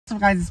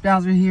What's up guys, it's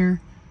Bowser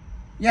here.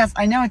 Yes,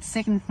 I know it's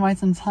taken quite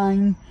some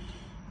time,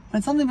 but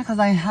it's only because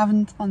I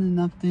haven't found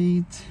an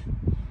update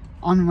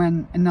on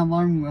when an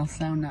alarm will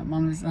sound at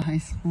Mount Vista High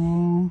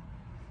School.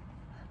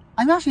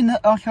 I'm actually in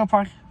the Oak Hill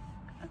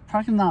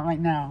parking lot right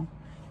now,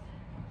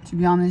 to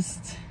be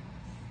honest.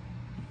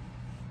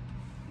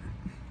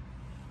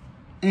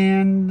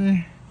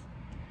 And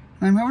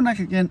I'm hoping I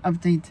could get an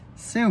update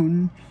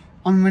soon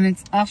on when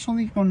it's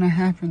actually going to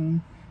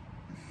happen.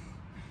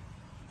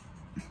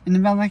 And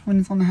about like when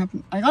it's going to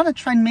happen. I gotta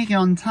try and make it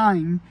on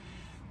time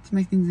to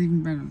make things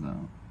even better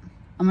though.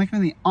 I'm like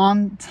really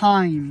on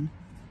time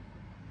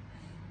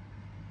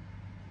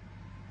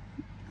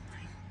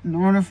in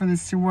order for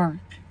this to work.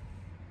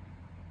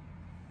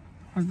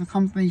 For the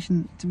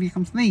compilation to be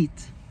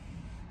complete.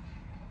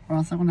 Or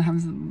else I'm gonna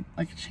have to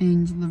like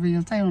change the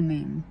video title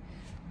name.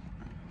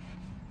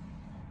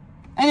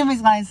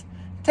 Anyways guys,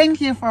 thank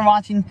you for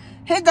watching.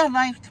 Hit that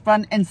like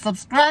button and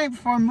subscribe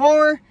for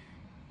more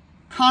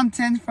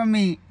content from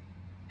me.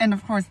 And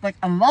of course, like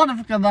a lot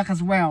of good luck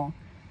as well.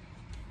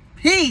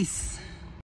 Peace!